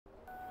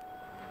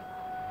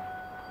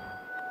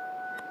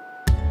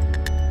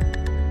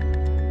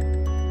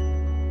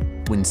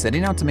When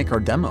setting out to make our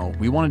demo,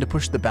 we wanted to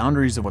push the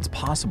boundaries of what's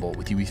possible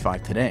with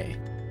UE5 today,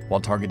 while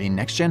targeting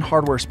next-gen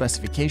hardware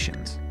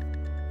specifications.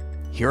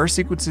 Here are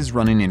sequences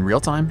running in real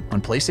time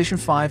on PlayStation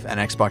 5 and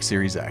Xbox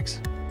Series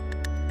X.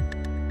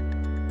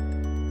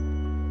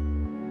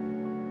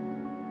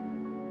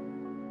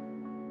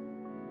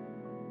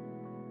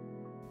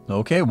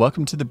 Okay,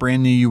 welcome to the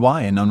brand new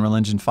UI in Unreal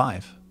Engine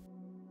 5.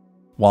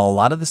 While a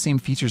lot of the same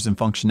features and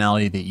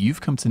functionality that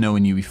you've come to know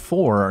in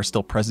UE4 are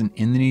still present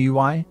in the new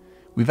UI,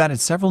 we've added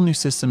several new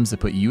systems that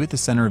put you at the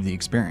center of the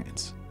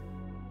experience.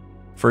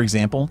 For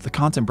example, the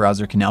content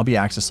browser can now be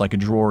accessed like a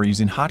drawer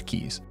using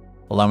hotkeys,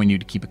 allowing you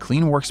to keep a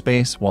clean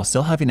workspace while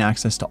still having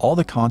access to all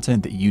the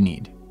content that you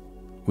need.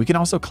 We can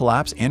also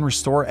collapse and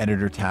restore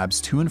editor tabs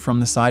to and from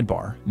the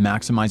sidebar,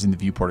 maximizing the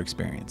viewport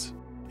experience.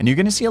 And you're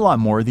going to see a lot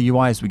more of the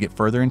UI as we get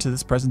further into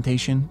this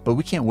presentation, but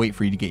we can't wait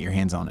for you to get your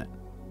hands on it.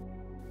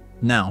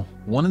 Now,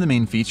 one of the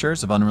main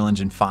features of Unreal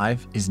Engine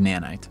 5 is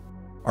Nanite,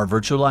 our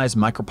virtualized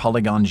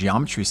micropolygon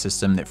geometry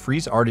system that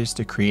frees artists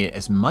to create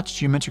as much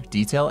geometric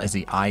detail as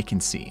the eye can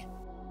see.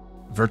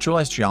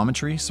 Virtualized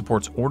geometry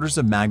supports orders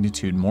of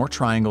magnitude more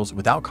triangles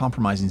without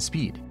compromising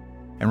speed,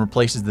 and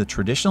replaces the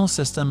traditional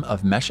system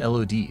of mesh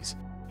LODs,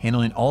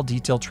 handling all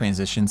detail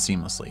transitions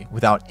seamlessly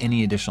without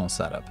any additional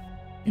setup.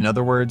 In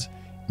other words,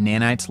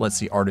 Nanite lets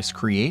the artist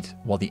create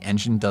while the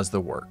engine does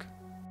the work.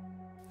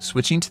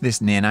 Switching to this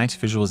Nanite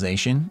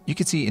visualization, you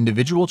can see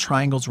individual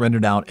triangles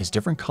rendered out as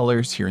different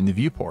colors here in the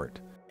viewport.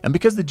 And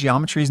because the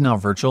geometry is now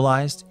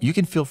virtualized, you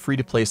can feel free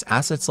to place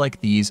assets like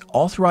these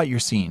all throughout your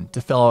scene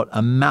to fill out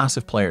a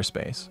massive player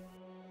space.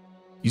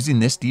 Using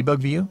this debug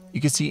view,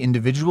 you can see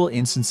individual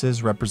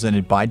instances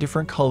represented by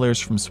different colors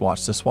from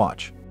swatch to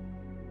swatch.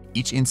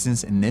 Each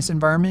instance in this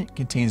environment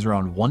contains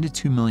around 1 to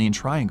 2 million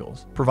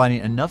triangles,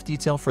 providing enough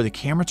detail for the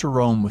camera to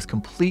roam with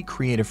complete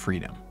creative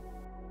freedom.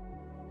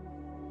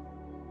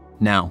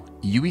 Now,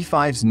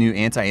 UE5's new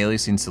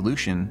anti-aliasing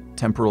solution,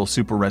 Temporal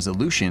Super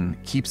Resolution,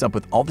 keeps up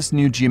with all this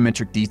new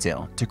geometric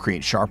detail to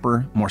create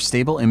sharper, more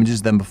stable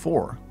images than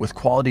before, with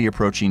quality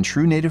approaching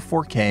true native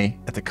 4K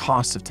at the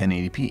cost of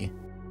 1080p.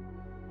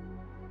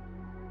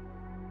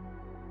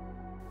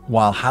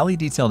 While highly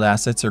detailed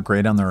assets are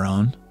great on their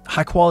own,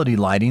 high-quality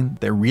lighting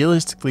that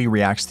realistically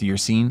reacts to your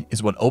scene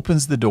is what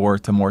opens the door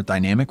to more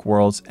dynamic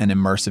worlds and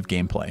immersive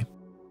gameplay.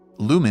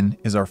 Lumen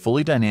is our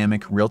fully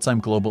dynamic, real-time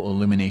global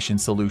illumination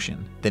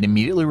solution that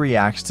immediately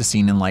reacts to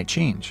scene and light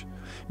change,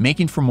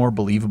 making for more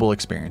believable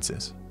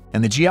experiences.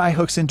 And the GI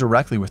hooks in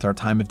directly with our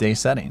time of day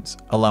settings,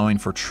 allowing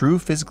for true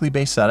physically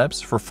based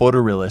setups for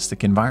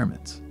photorealistic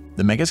environments.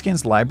 The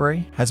Megascans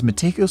library has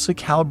meticulously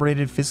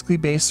calibrated physically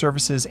based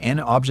surfaces and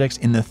objects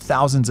in the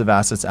thousands of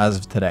assets as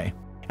of today.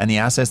 And the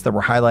assets that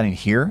we're highlighting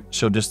here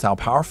show just how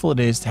powerful it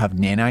is to have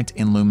Nanite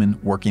and Lumen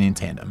working in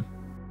tandem.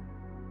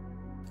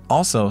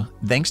 Also,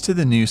 thanks to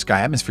the new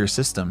Sky Atmosphere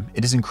system,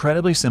 it is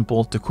incredibly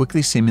simple to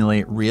quickly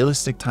simulate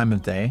realistic time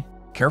of day,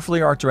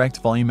 carefully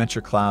art-direct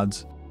volumetric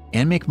clouds,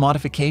 and make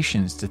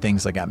modifications to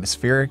things like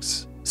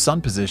atmospherics,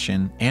 sun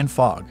position, and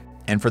fog.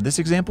 And for this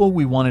example,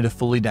 we wanted a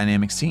fully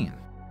dynamic scene,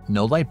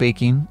 no light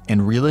baking,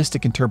 and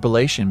realistic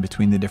interpolation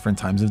between the different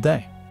times of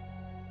day.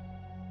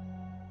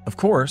 Of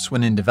course,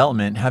 when in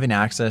development, having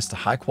access to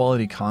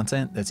high-quality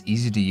content that's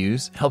easy to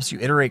use helps you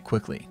iterate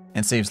quickly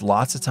and saves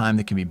lots of time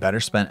that can be better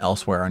spent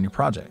elsewhere on your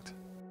project.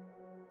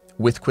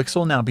 With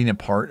QUIXEL now being a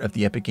part of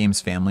the Epic Games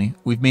family,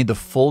 we've made the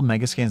full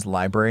Megascans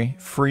library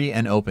free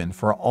and open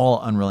for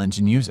all Unreal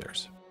Engine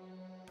users.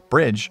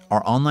 Bridge,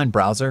 our online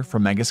browser for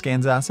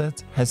Megascans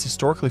assets, has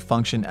historically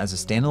functioned as a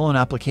standalone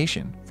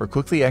application for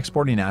quickly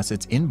exporting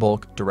assets in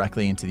bulk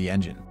directly into the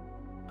engine,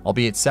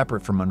 albeit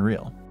separate from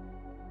Unreal.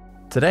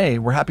 Today,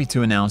 we're happy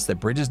to announce that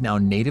Bridge is now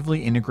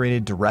natively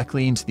integrated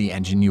directly into the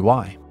engine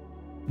UI.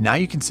 Now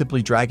you can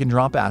simply drag and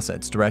drop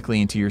assets directly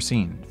into your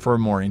scene for a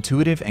more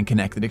intuitive and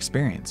connected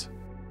experience.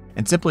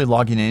 And simply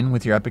logging in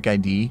with your Epic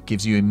ID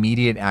gives you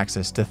immediate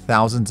access to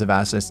thousands of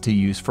assets to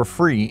use for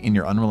free in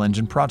your Unreal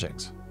Engine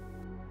projects.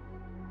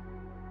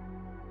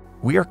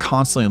 We are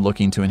constantly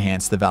looking to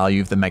enhance the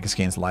value of the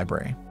Megascans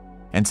library.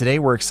 And today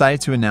we're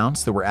excited to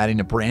announce that we're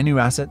adding a brand new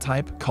asset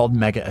type called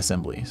Mega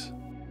Assemblies.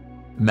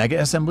 Mega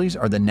Assemblies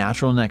are the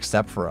natural next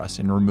step for us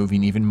in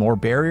removing even more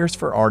barriers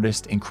for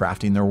artists in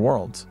crafting their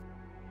worlds.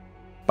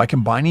 By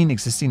combining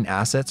existing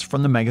assets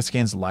from the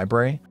Megascans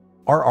library,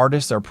 our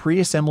artists are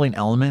pre-assembling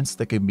elements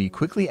that can be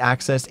quickly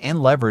accessed and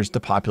leveraged to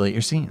populate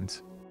your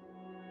scenes.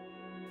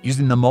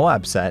 Using the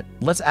Moab set,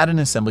 let's add an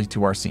assembly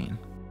to our scene.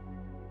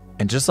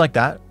 And just like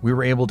that, we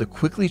were able to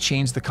quickly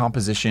change the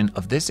composition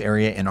of this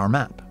area in our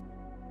map.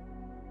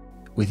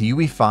 With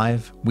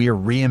UE5, we are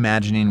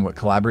reimagining what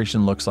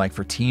collaboration looks like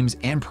for teams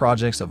and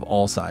projects of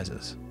all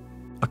sizes.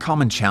 A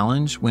common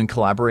challenge when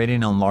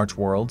collaborating on large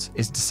worlds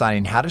is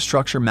deciding how to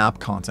structure map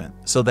content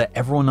so that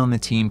everyone on the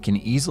team can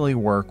easily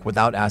work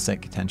without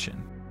asset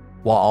contention,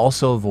 while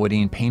also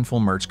avoiding painful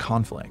merge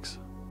conflicts.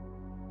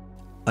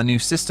 A new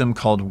system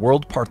called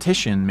World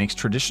Partition makes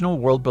traditional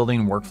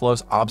world-building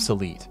workflows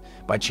obsolete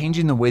by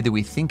changing the way that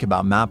we think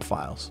about map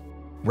files.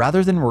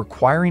 Rather than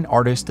requiring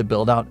artists to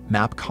build out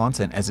map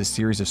content as a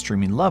series of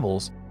streaming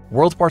levels,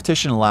 World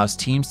Partition allows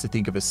teams to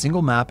think of a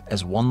single map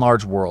as one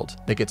large world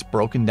that gets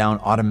broken down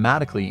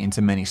automatically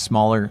into many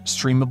smaller,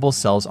 streamable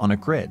cells on a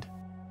grid.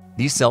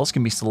 These cells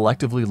can be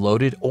selectively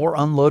loaded or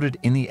unloaded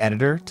in the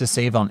editor to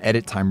save on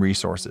edit time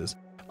resources,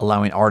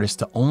 allowing artists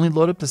to only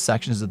load up the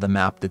sections of the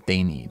map that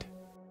they need.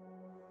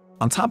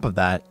 On top of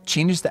that,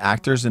 changes to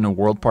actors in a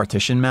World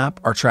Partition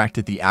map are tracked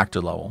at the actor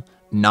level,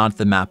 not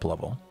the map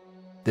level.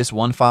 This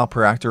one file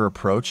per actor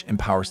approach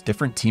empowers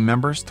different team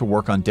members to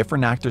work on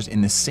different actors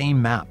in the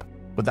same map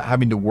without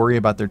having to worry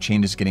about their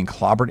changes getting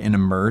clobbered in a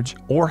merge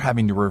or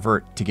having to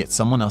revert to get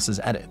someone else's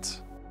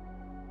edits.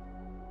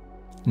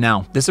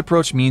 Now, this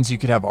approach means you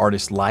could have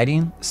artists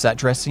lighting, set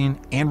dressing,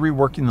 and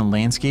reworking the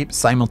landscape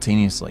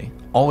simultaneously,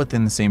 all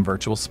within the same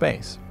virtual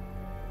space.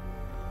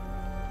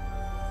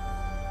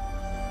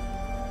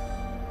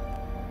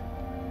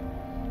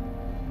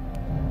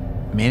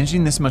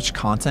 Managing this much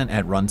content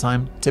at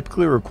runtime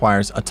typically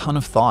requires a ton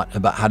of thought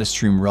about how to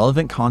stream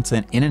relevant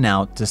content in and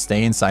out to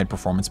stay inside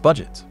performance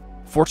budgets.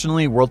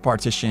 Fortunately, World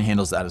Partition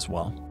handles that as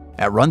well.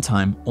 At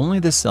runtime, only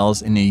the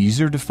cells in a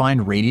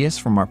user-defined radius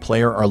from our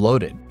player are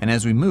loaded, and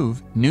as we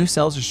move, new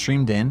cells are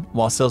streamed in,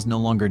 while cells no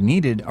longer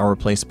needed are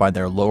replaced by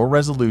their lower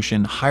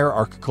resolution,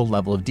 hierarchical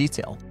level of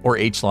detail, or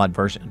HLOD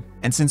version.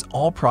 And since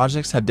all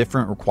projects have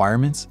different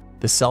requirements,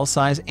 the cell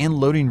size and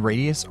loading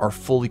radius are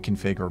fully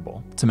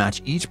configurable to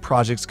match each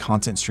project's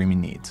content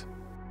streaming needs.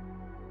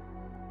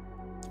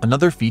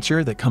 Another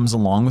feature that comes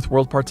along with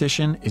World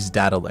Partition is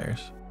data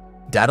layers.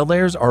 Data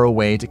layers are a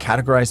way to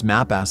categorize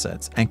map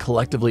assets and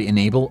collectively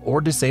enable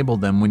or disable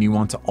them when you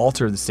want to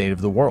alter the state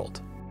of the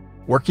world.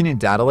 Working in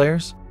data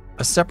layers,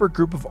 a separate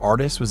group of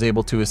artists was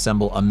able to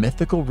assemble a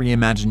mythical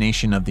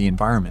reimagination of the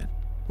environment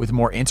with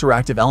more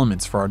interactive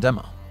elements for our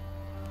demo.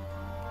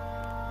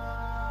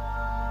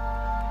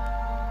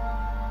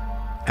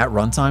 At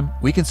runtime,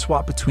 we can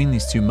swap between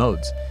these two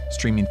modes,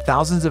 streaming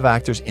thousands of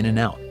actors in and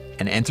out,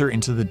 and enter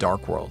into the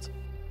dark world.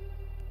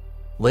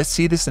 Let's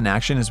see this in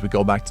action as we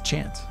go back to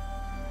Chance.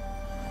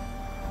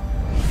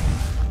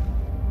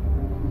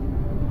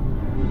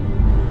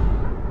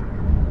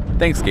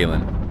 Thanks,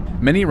 Galen.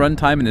 Many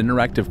runtime and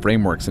interactive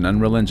frameworks in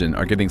Unreal Engine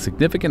are getting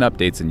significant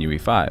updates in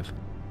UE5.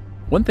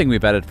 One thing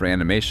we've added for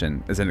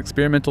animation is an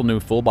experimental new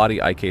full-body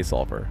IK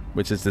solver,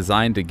 which is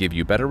designed to give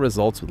you better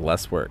results with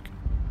less work.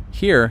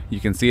 Here,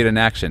 you can see it in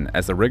action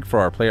as the rig for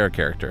our player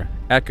character,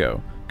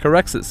 Echo,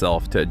 corrects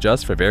itself to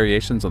adjust for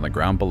variations on the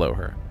ground below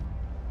her.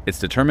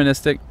 It's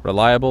deterministic,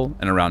 reliable,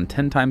 and around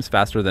 10 times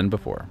faster than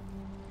before.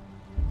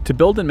 To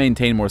build and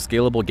maintain more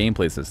scalable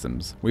gameplay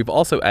systems, we've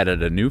also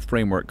added a new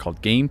framework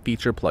called Game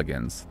Feature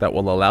Plugins that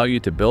will allow you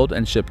to build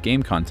and ship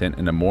game content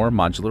in a more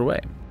modular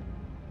way.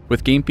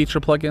 With Game Feature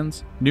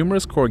Plugins,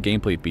 numerous core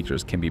gameplay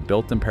features can be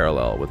built in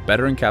parallel with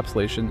better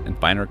encapsulation and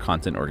finer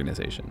content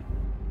organization.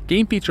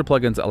 Game Feature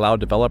Plugins allow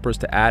developers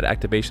to add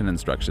activation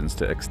instructions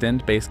to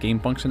extend base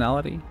game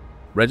functionality,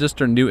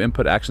 register new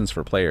input actions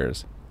for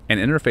players, and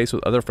interface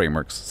with other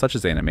frameworks such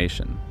as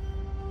animation.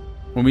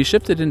 When we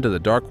shifted into the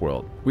Dark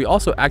World, we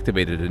also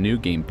activated a new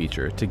game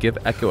feature to give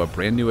Echo a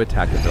brand new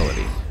attack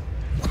ability.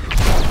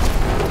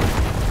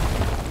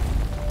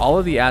 All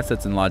of the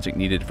assets and logic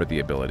needed for the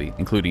ability,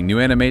 including new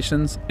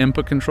animations,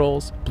 input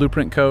controls,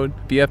 blueprint code,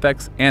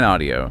 VFX, and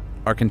audio,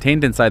 are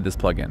contained inside this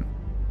plugin,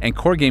 and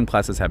core game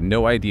classes have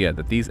no idea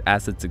that these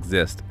assets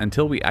exist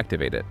until we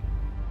activate it.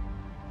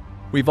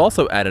 We've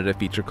also added a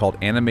feature called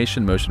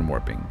Animation Motion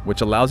Warping,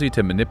 which allows you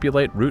to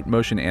manipulate root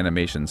motion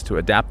animations to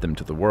adapt them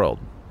to the world.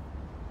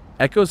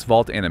 Echo's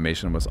vault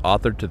animation was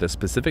authored to the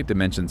specific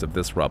dimensions of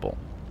this rubble.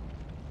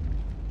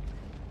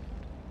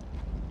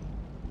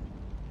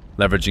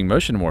 Leveraging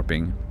motion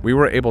warping, we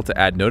were able to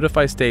add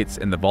notify states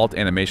in the vault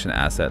animation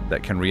asset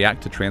that can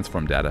react to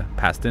transform data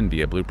passed in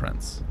via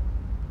blueprints.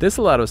 This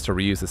allowed us to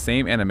reuse the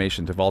same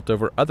animation to vault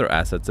over other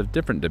assets of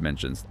different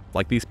dimensions,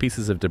 like these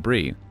pieces of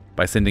debris,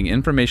 by sending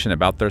information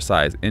about their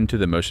size into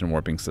the motion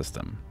warping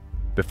system.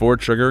 Before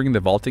triggering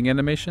the vaulting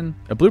animation,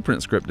 a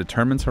blueprint script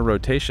determines her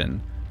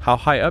rotation, how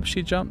high up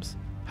she jumps,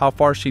 how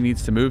far she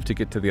needs to move to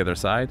get to the other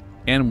side,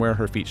 and where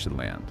her feet should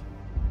land.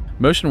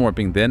 Motion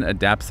warping then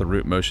adapts the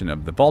root motion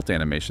of the vault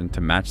animation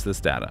to match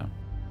this data.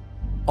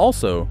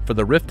 Also, for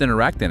the Rift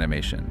Interact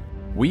animation,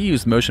 we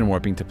used motion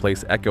warping to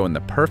place Echo in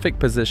the perfect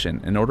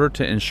position in order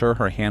to ensure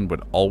her hand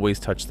would always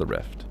touch the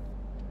rift.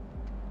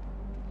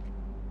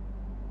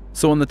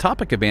 So on the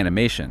topic of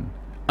animation,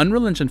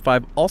 Unreal Engine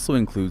 5 also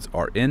includes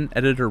our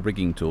in-editor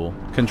rigging tool,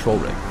 Control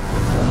Rig.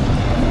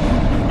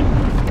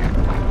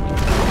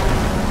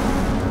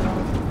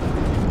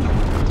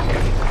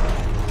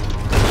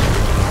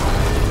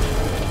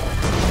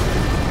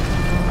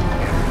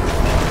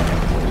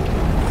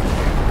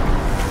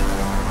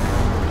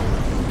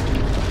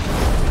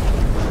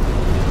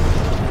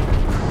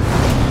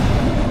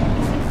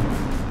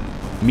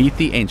 Meet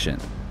the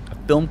Ancient, a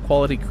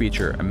film-quality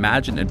creature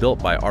imagined and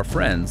built by our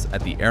friends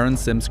at the Aaron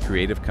Sims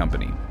Creative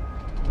Company.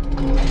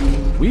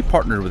 We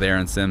partnered with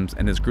Aaron Sims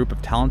and his group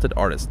of talented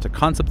artists to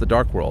concept the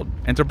Dark World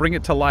and to bring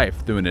it to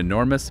life through an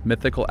enormous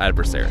mythical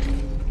adversary.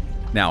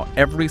 Now,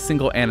 every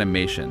single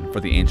animation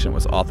for the Ancient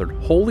was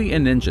authored wholly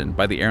in-engine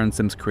by the Aaron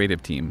Sims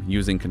creative team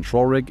using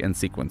Control Rig and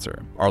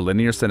Sequencer, our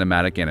linear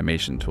cinematic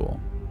animation tool.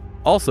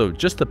 Also,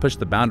 just to push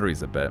the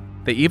boundaries a bit,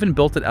 they even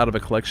built it out of a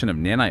collection of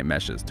nanite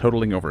meshes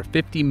totaling over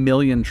 50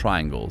 million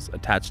triangles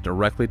attached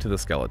directly to the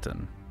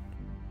skeleton.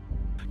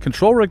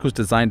 Control Rig was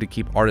designed to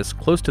keep artists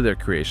close to their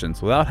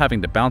creations without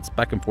having to bounce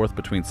back and forth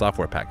between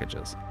software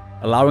packages,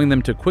 allowing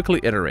them to quickly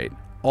iterate,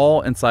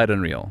 all inside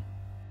Unreal.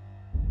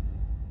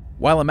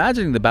 While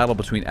imagining the battle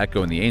between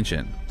Echo and the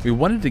Ancient, we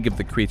wanted to give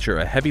the creature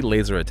a heavy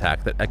laser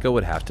attack that Echo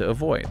would have to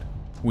avoid.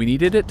 We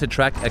needed it to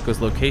track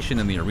Echo's location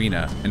in the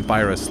arena and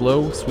fire a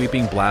slow,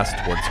 sweeping blast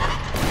towards her.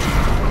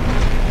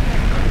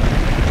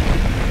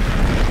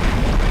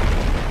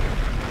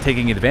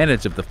 Taking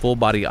advantage of the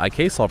full-body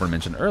IK solver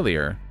mentioned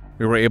earlier,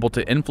 we were able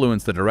to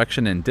influence the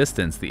direction and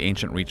distance the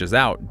Ancient reaches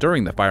out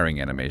during the firing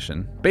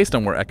animation, based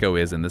on where Echo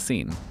is in the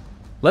scene.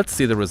 Let's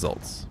see the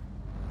results.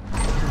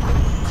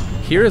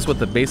 Here is what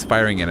the base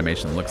firing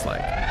animation looks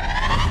like.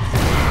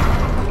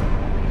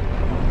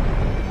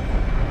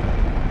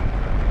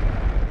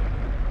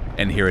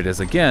 And here it is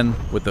again,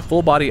 with the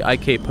full-body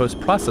IK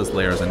post-process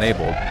layers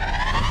enabled,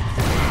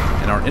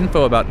 and our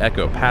info about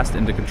Echo passed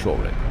into Control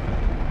Rig.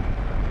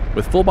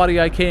 With full-body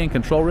IK and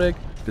Control Rig,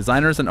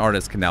 designers and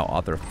artists can now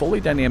author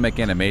fully dynamic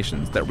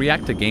animations that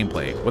react to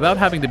gameplay without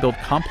having to build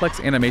complex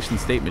animation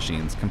state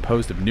machines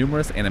composed of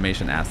numerous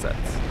animation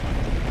assets.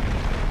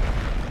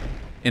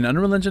 In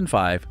Unreal Engine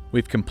 5,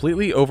 we've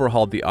completely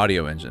overhauled the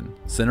audio engine,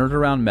 centered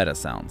around meta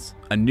sounds,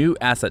 a new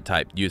asset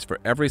type used for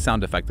every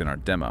sound effect in our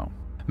demo.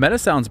 Meta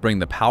sounds bring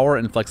the power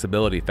and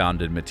flexibility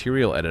found in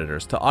material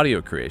editors to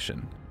audio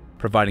creation,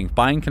 providing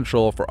fine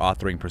control for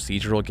authoring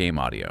procedural game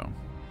audio.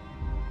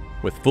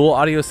 With full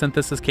audio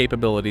synthesis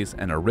capabilities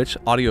and a rich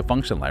audio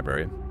function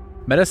library,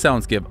 meta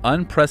sounds give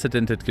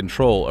unprecedented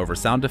control over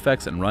sound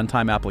effects and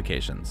runtime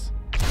applications.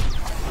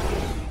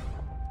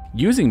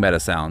 Using meta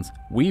sounds,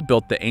 we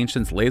built the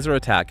Ancient's laser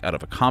attack out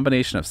of a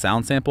combination of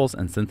sound samples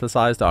and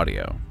synthesized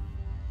audio.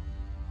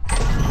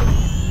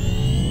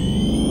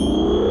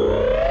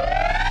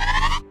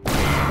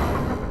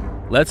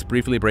 Let's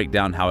briefly break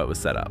down how it was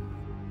set up.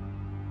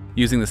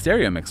 Using the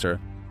stereo mixer,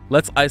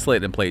 let's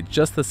isolate and play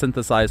just the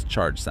synthesized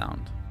charge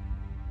sound.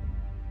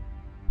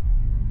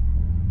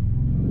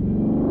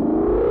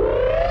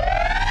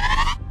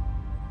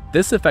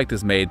 This effect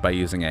is made by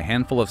using a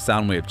handful of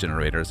sound wave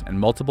generators and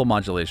multiple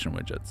modulation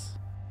widgets.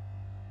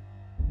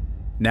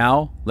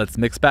 Now, let's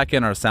mix back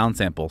in our sound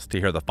samples to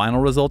hear the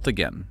final result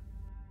again.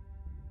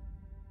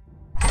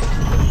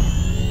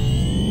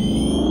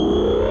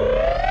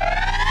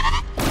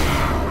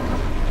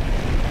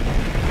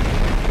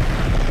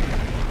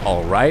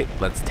 Alright,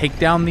 let's take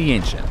down the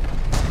Ancient.